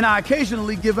 And I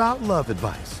occasionally give out love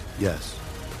advice. Yes,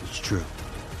 it's true.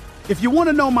 If you want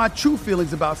to know my true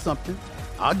feelings about something,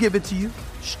 I'll give it to you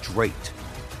straight.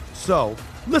 So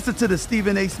listen to the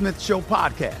Stephen A. Smith Show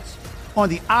podcast on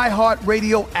the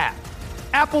iHeartRadio app,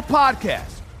 Apple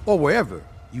Podcasts, or wherever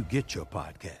you get your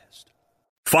podcast.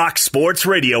 Fox Sports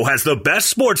Radio has the best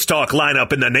sports talk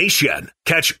lineup in the nation.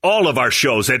 Catch all of our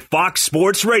shows at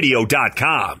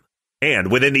foxsportsradio.com. And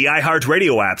within the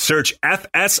iHeartRadio app, search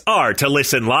FSR to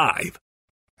listen live.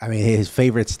 I mean, his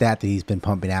favorite stat that he's been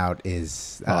pumping out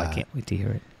is... I can't wait to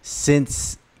hear it.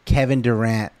 Since Kevin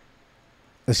Durant...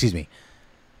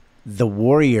 The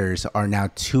Warriors are now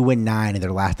 2-9 in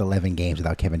their last 11 games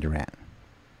without Kevin Durant.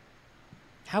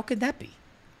 How could that be?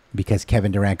 Because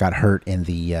Kevin Durant got hurt in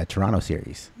the Toronto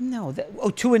series. No.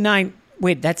 2-9.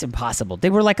 Wait, that's impossible. They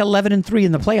were like 11-3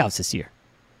 in the playoffs this year.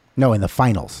 No, in the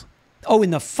finals. Oh, in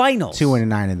the finals.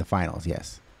 2-9 in the finals,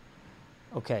 yes.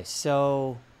 Okay,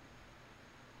 so...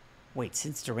 Wait,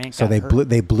 since Durant got hurt...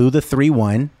 they blew the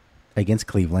 3-1 against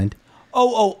Cleveland.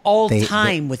 All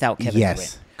time without Kevin Durant.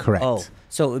 Yes, correct. Oh,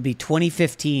 so it would be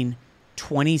 2015,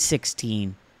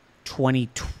 2016,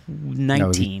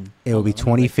 2019. No, it would be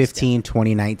 2015,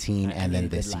 2019, right, and then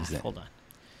this season. Hold on.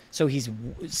 So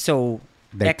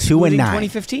they're excluding 2-9.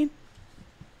 2015?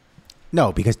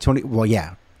 No, because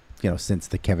since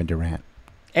the Kevin Durant.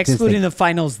 Excluding the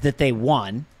finals that they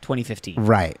won, 2015.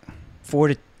 Right.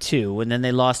 4-2, and then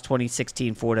they lost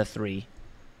 2016, 4-3.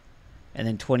 And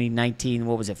then 2019,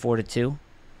 what was it, 4-2?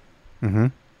 Mm-hmm.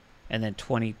 And then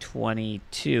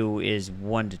 2022 is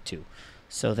 1-2.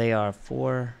 So they are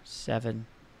 4, 7, 8, 9,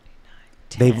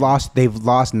 10. They've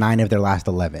lost 9 of their last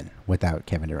 11 without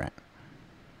Kevin Durant.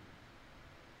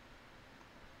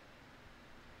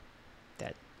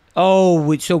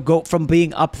 So go from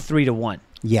being up 3-1.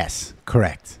 Yes,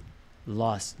 correct.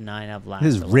 Lost 9 of last.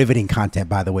 This is riveting content,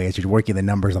 by the way, as you're working the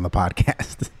numbers on the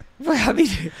podcast. I mean,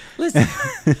 listen.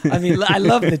 I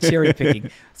love the cherry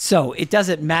picking. So it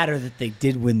doesn't matter that they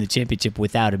did win the championship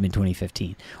without him in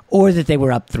 2015, or that they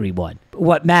were up 3-1.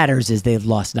 What matters is they've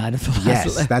lost 9 of the last.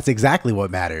 Yes, that's exactly what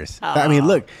matters. I mean,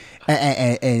 look,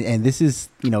 and this is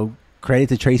credit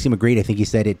to Tracy McGrady. I think he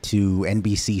said it to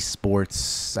NBC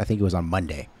Sports. I think it was on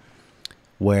Monday,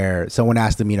 where someone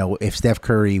asked him, if Steph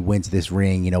Curry wins this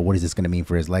ring, what is this going to mean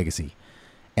for his legacy?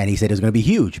 And he said it's going to be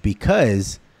huge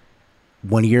because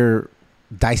when you're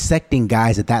dissecting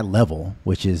guys at that level,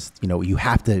 which is, you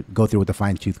have to go through with the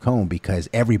fine-tooth comb because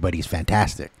everybody's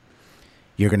fantastic.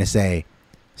 You're going to say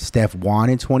Steph won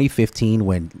in 2015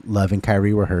 when Love and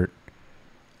Kyrie were hurt,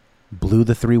 blew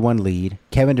the 3-1 lead.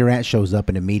 Kevin Durant shows up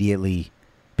and immediately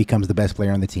becomes the best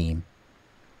player on the team.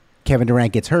 Kevin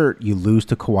Durant gets hurt, you lose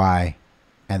to Kawhi,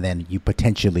 and then you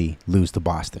potentially lose to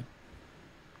Boston.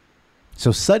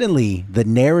 So suddenly, the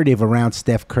narrative around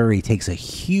Steph Curry takes a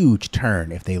huge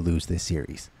turn if they lose this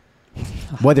series,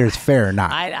 whether it's fair or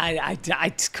not. I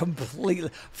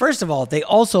completely. First of all, they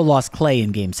also lost Clay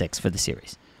in Game 6 for the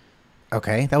series.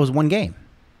 Okay, that was one game.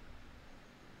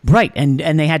 Right, and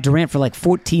they had Durant for like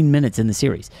 14 minutes in the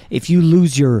series. If you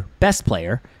lose your best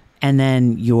player and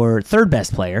then your third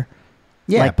best player,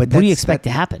 but what do you expect to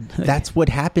happen? That's what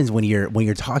happens when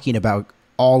you're talking about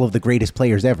all of the greatest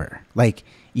players ever. Like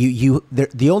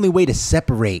the only way to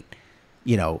separate,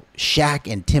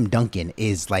 Shaq and Tim Duncan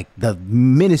is like the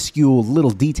minuscule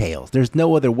little details. There's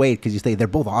no other way because you say they're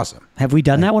both awesome. Have we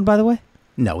done that one, by the way?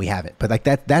 No, we haven't. But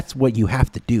that's what you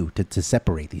have to do to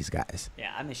separate these guys.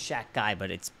 Yeah, I'm a Shaq guy,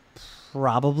 but it's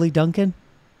probably Duncan,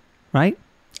 right?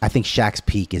 I think Shaq's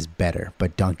peak is better,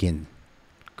 but Duncan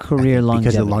Career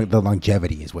longevity. Because the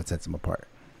longevity is what sets him apart.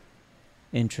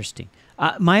 Interesting.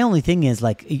 My only thing is,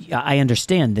 like, I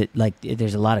understand that, like,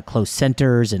 there's a lot of close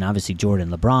centers, and obviously Jordan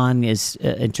LeBron is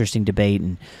an interesting debate,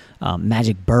 and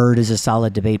Magic Bird is a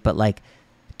solid debate, but, like,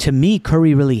 to me,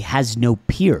 Curry really has no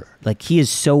peer. Like, he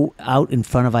is so out in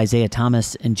front of Isaiah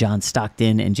Thomas and John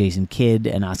Stockton and Jason Kidd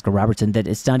and Oscar Robertson that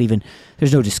it's not even,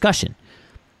 there's no discussion.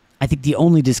 I think the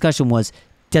only discussion was,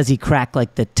 does he crack,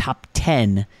 like, the top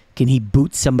 10? Can he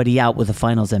boot somebody out with a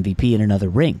finals MVP and another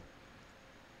ring?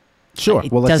 Sure.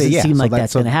 It doesn't seem like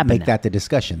that's going to happen. Make that the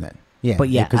discussion then. Yeah. But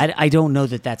yeah, I don't know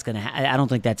that that's going to I don't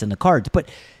think that's in the cards. But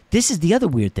this is the other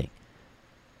weird thing.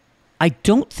 I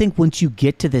don't think once you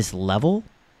get to this level,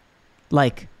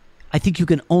 like, I think you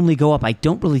can only go up. I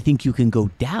don't really think you can go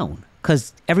down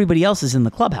because everybody else is in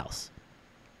the clubhouse.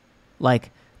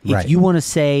 Like, if you want to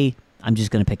say, I'm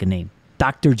just going to pick a name.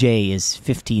 Dr. J is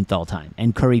 15th all time,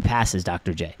 and Curry passes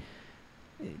Dr. J.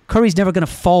 Curry's never going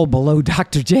to fall below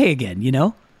Dr. J again, you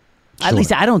know? Sure. At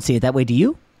least I don't see it that way. Do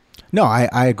you? No,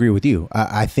 I agree with you.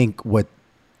 I think what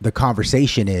the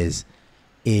conversation is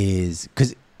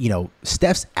because, you know,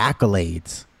 Steph's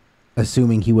accolades,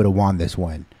 assuming he would have won this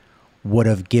one, would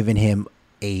have given him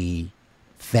a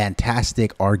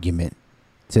fantastic argument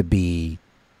to be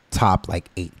top,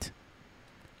 like, 8.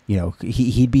 You know,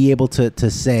 he'd be able to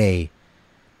say,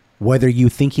 whether you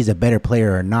think he's a better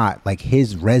player or not, like,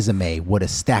 his resume would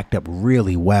have stacked up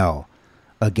really well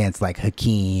against, like,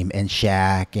 Hakeem and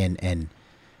Shaq and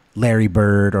Larry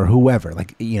Bird or whoever.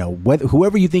 Like, you know,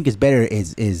 whoever you think is better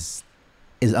is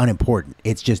unimportant.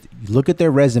 It's just, look at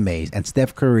their resumes, and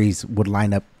Steph Curry's would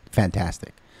line up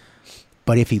fantastic.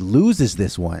 But if he loses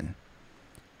this one,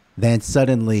 then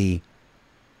suddenly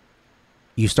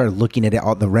you start looking at it,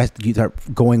 all the rest, you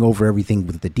start going over everything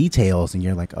with the details, and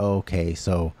you're like, oh, okay,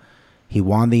 so he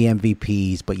won the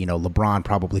MVPs, but, you know, LeBron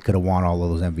probably could have won all of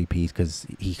those MVPs because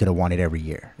he could have won it every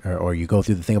year. Or you go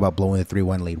through the thing about blowing the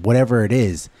 3-1 lead, whatever it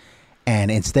is.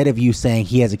 And instead of you saying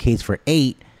he has a case for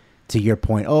 8, to your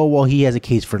point, oh, well, he has a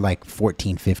case for, like,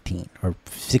 14, 15 or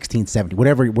 16, 17,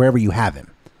 wherever you have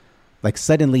him. Like,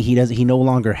 suddenly he no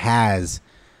longer has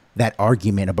that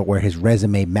argument about where his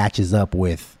resume matches up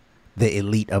with the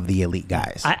elite of the elite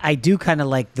guys. I do kind of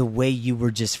like the way you were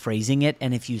just phrasing it,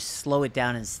 and if you slow it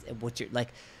down and what you're like,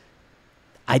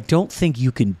 I don't think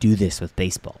you can do this with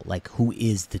baseball. Like, who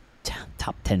is the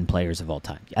top 10 players of all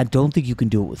time? I don't think you can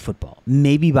do it with football.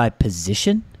 Maybe by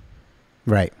position,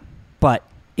 right? But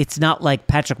it's not like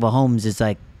Patrick Mahomes is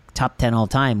like top 10 all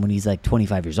time when he's like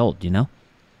 25 years old. You know,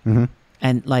 mm-hmm.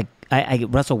 And like I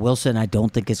Russell Wilson, I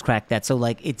don't think has cracked that. So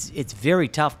like it's very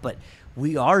tough, but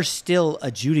we are still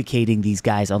adjudicating these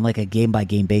guys on like a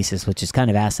game-by-game basis, which is kind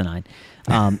of asinine.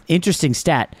 Interesting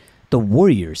stat, the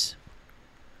Warriors,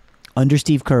 under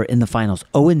Steve Kerr in the finals,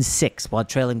 0-6 while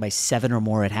trailing by 7 or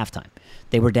more at halftime.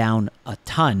 They were down a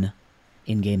ton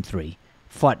in Game 3,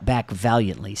 fought back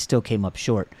valiantly, still came up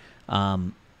short.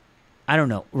 I don't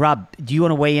know. Rob, do you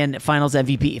want to weigh in finals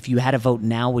MVP? If you had a vote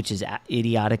now, which is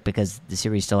idiotic because the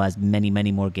series still has many,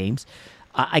 many more games,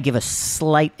 I give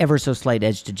a ever so slight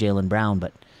edge to Jaylen Brown,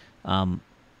 but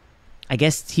I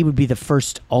guess he would be the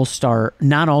first all-star,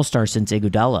 non-all-star since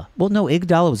Iguodala. Well, no,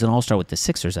 Iguodala was an all-star with the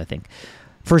Sixers, I think.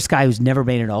 First guy who's never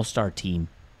made an all-star team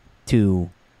to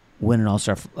win an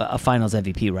all-star, a finals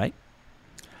MVP, right?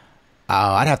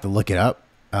 I'd have to look it up.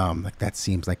 Like that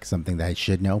seems like something that I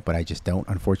should know, but I just don't,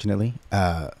 unfortunately.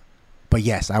 But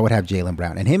yes, I would have Jaylen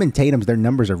Brown. And him and Tatum's, their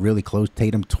numbers are really close.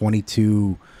 Tatum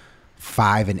 22,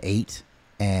 5 and 8.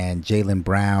 And Jaylen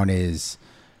Brown is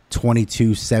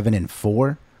 22, 7 and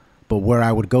 4. But where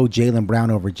I would go Jaylen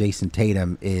Brown over Jayson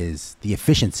Tatum is the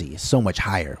efficiency is so much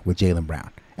higher with Jaylen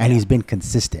Brown. And he's been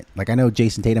consistent. Like, I know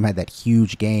Jayson Tatum had that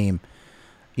huge game,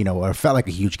 you know, or felt like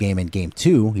a huge game in Game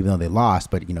 2, even though they lost.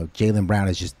 But, you know, Jaylen Brown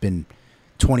has just been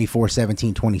 24,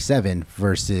 17, 27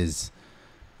 versus,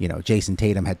 you know, Jayson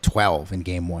Tatum had 12 in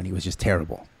Game 1. He was just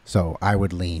terrible. So I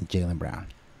would lean Jaylen Brown.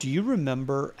 Do you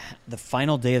remember the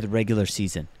final day of the regular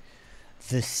season?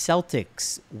 The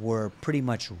Celtics were pretty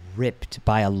much ripped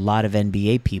by a lot of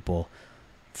NBA people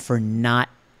for not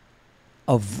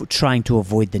trying to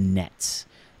avoid the Nets.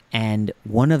 And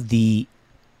one of the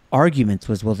arguments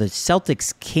was, well, the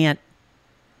Celtics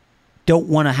don't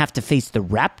want to have to face the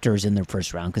Raptors in their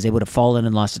first round because they would have fallen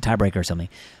and lost a tiebreaker or something.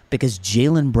 Because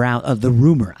Jaylen Brown, the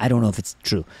rumor, I don't know if it's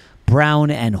true,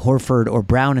 Brown and Horford or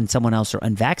Brown and someone else are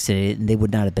unvaccinated and they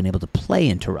would not have been able to play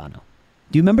in Toronto.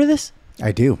 Do you remember this?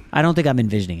 I do. I don't think I'm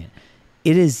envisioning it.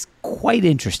 It is quite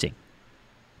interesting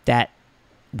that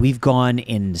we've gone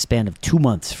in the span of 2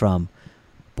 months from,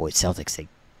 boy, Celtics,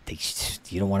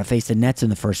 you don't want to face the Nets in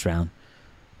the first round,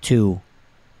 to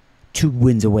 2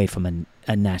 wins away from an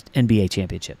NBA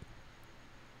championship.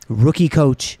 Rookie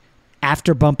coach,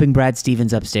 after bumping Brad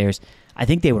Stevens upstairs, I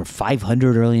think they were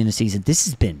 500 early in the season. This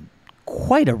has been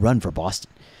quite a run for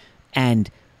Boston. And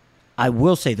I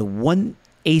will say the one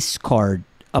ace card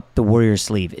up the Warriors'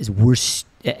 sleeve is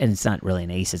and it's not really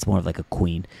an ace, it's more of like a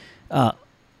queen.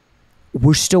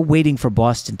 We're still waiting for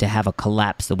Boston to have a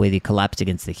collapse the way they collapsed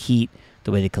against the Heat,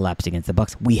 the way they collapsed against the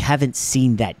Bucks. We haven't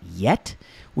seen that yet.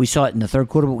 We saw it in the third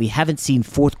quarter, but we haven't seen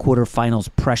fourth quarter finals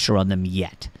pressure on them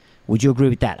yet. Would you agree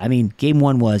with that? I mean, game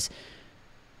 1 was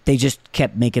they just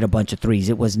kept making a bunch of threes.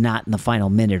 It was not in the final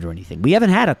minute or anything. We haven't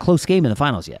had a close game in the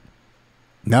finals yet.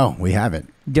 No, we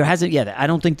haven't. There hasn't yet. I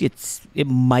don't think it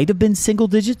might have been single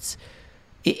digits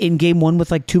in game 1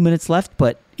 with like 2 minutes left,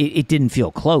 but it didn't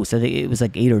feel close. I think it was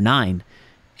like 8 or 9.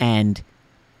 And,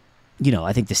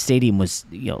 I think the stadium was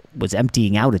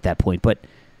emptying out at that point, but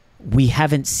we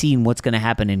haven't seen what's going to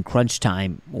happen in crunch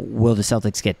time. Will the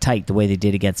Celtics get tight the way they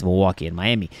did against Milwaukee and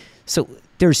Miami? So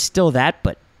there's still that,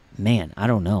 but man, I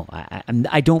don't know.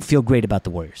 I don't feel great about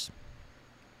the Warriors.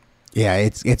 Yeah,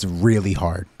 it's really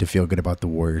hard to feel good about the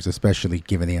Warriors, especially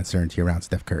given the uncertainty around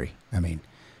Steph Curry. I mean,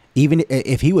 even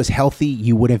if he was healthy,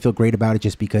 you wouldn't feel great about it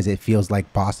just because it feels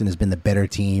like Boston has been the better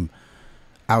team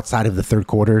outside of the third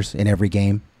quarters in every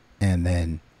game. And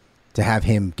then to have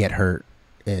him get hurt,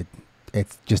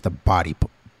 it's just a body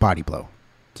blow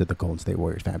to the Golden State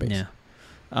Warriors fan base. Yeah.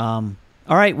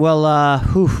 All right, well,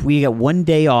 we got 1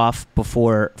 day off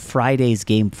before Friday's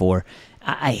game 4.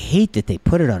 I hate that they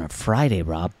put it on a Friday,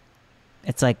 Rob.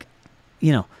 It's like,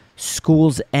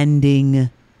 school's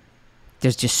ending.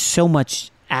 There's just so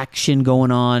much action going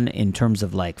on in terms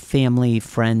of like family,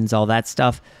 friends, all that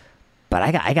stuff. But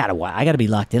I gotta be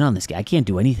locked in on this game. I can't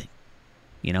do anything.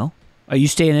 Are you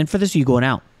staying in for this or are you going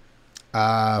out?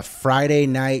 Friday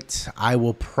night, I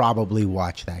will probably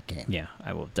watch that game. Yeah,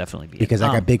 I will definitely be. Because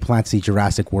I got big plans to see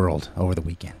Jurassic World over the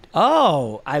weekend.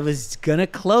 Oh, I was going to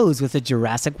close with a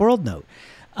Jurassic World note.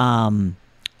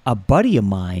 A buddy of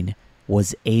mine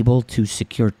was able to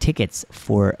secure tickets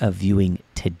for a viewing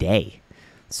today.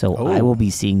 So I will be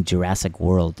seeing Jurassic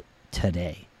World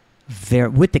today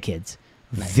with the kids.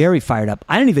 Nice. Very fired up.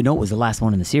 I didn't even know it was the last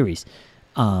one in the series.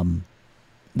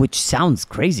 Which sounds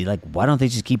crazy. Like, why don't they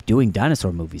just keep doing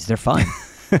dinosaur movies? They're fun.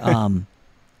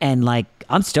 And, like,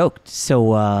 I'm stoked.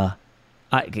 So,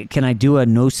 can I do a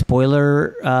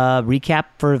no-spoiler recap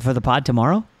for the pod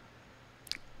tomorrow?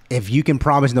 If you can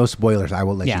promise no spoilers, I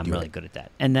will let you do it. Yeah, I'm really good at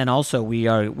that. And then also, we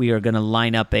are going to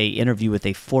line up a interview with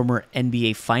a former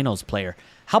NBA Finals player.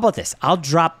 How about this? I'll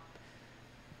drop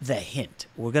the hint.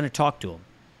 We're going to talk to him.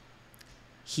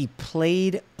 He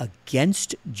played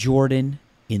against Jordan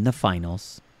in the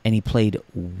finals, and he played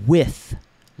with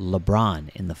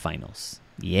LeBron in the finals.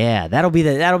 Yeah, that'll be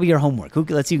your homework.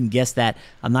 Let's see if you can guess that.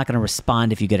 I'm not going to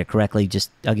respond if you get it correctly.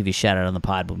 I'll give you a shout out on the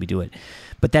pod when we do it.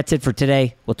 But that's it for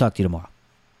today. We'll talk to you tomorrow.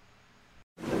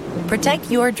 Protect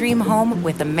your dream home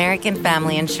with American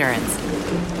Family Insurance,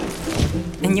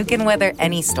 and you can weather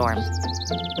any storm.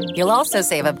 You'll also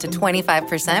save up to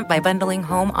 25% by bundling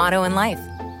home, auto, and life.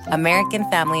 American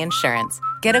Family Insurance.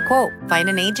 Get a quote. Find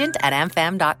an agent at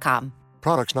amfam.com.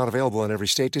 Products not available in every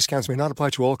state. Discounts may not apply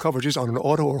to all coverages on an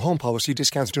auto or home policy.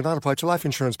 Discounts do not apply to life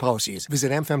insurance policies.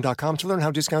 Visit amfam.com to learn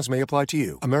how discounts may apply to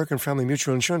you. American Family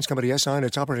Mutual Insurance Company, SI, and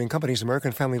its operating companies,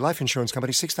 American Family Life Insurance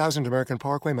Company, 6000 American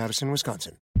Parkway, Madison,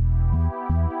 Wisconsin.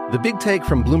 The Big Take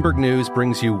from Bloomberg News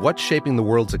brings you what's shaping the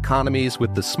world's economies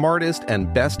with the smartest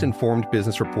and best-informed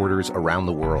business reporters around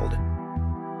the world.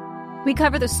 We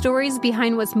cover the stories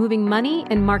behind what's moving money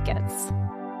and markets,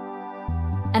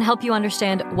 and help you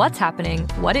understand what's happening,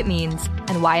 what it means,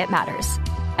 and why it matters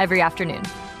every afternoon.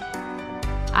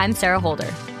 I'm Sarah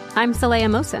Holder. I'm Saleha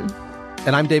Mohsen.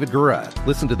 And I'm David Gura.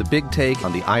 Listen to The Big Take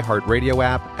on the iHeartRadio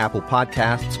app, Apple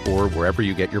Podcasts, or wherever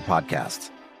you get your podcasts.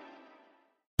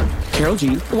 Karol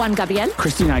G, Juan Gabriel,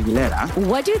 Christina Aguilera.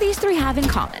 What do these three have in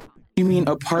common? You mean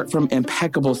apart from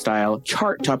impeccable style,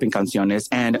 chart-topping canciones,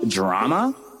 and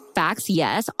drama? Facts,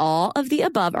 yes, all of the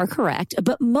above are correct,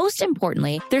 but most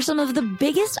importantly, they're some of the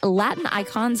biggest Latin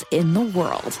icons in the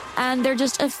world. And they're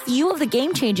just a few of the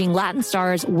game-changing Latin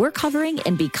stars we're covering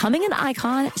in Becoming an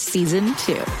Icon Season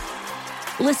 2.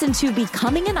 Listen to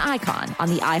Becoming an Icon on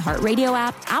the iHeartRadio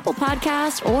app, Apple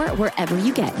Podcasts, or wherever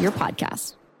you get your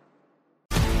podcasts.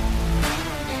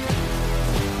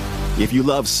 If you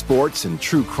love sports and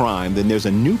true crime, then there's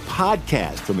a new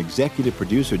podcast from executive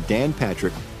producer Dan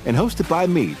Patrick and hosted by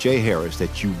me, Jay Harris,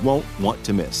 that you won't want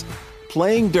to miss.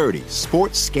 Playing Dirty: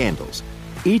 Sports Scandals.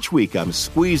 Each week, I'm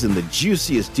squeezing the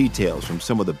juiciest details from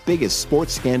some of the biggest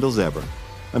sports scandals ever.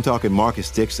 I'm talking Marcus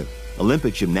Dixon,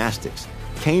 Olympic gymnastics,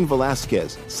 Cain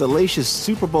Velasquez, salacious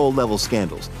Super Bowl level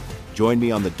scandals. Join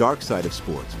me on the dark side of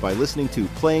sports by listening to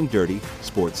Playing Dirty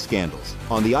Sports Scandals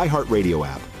on the iHeartRadio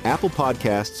app, Apple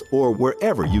Podcasts, or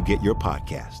wherever you get your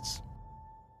podcasts.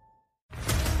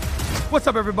 What's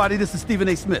up, everybody? This is Stephen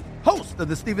A. Smith, host of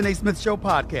the Stephen A. Smith Show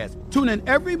podcast. Tune in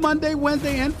every Monday,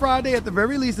 Wednesday, and Friday at the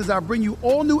very least as I bring you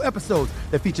all new episodes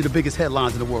that feature the biggest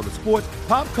headlines in the world of sports,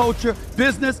 pop culture,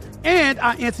 business, and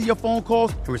I answer your phone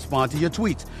calls and respond to your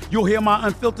tweets. You'll hear my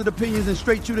unfiltered opinions and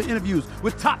straight-shooter interviews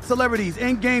with top celebrities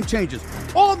and game changers.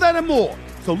 All that and more.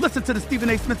 So listen to the Stephen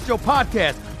A. Smith Show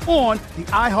podcast on the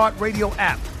iHeartRadio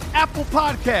app, Apple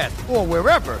Podcasts, or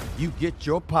wherever you get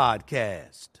your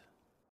podcasts.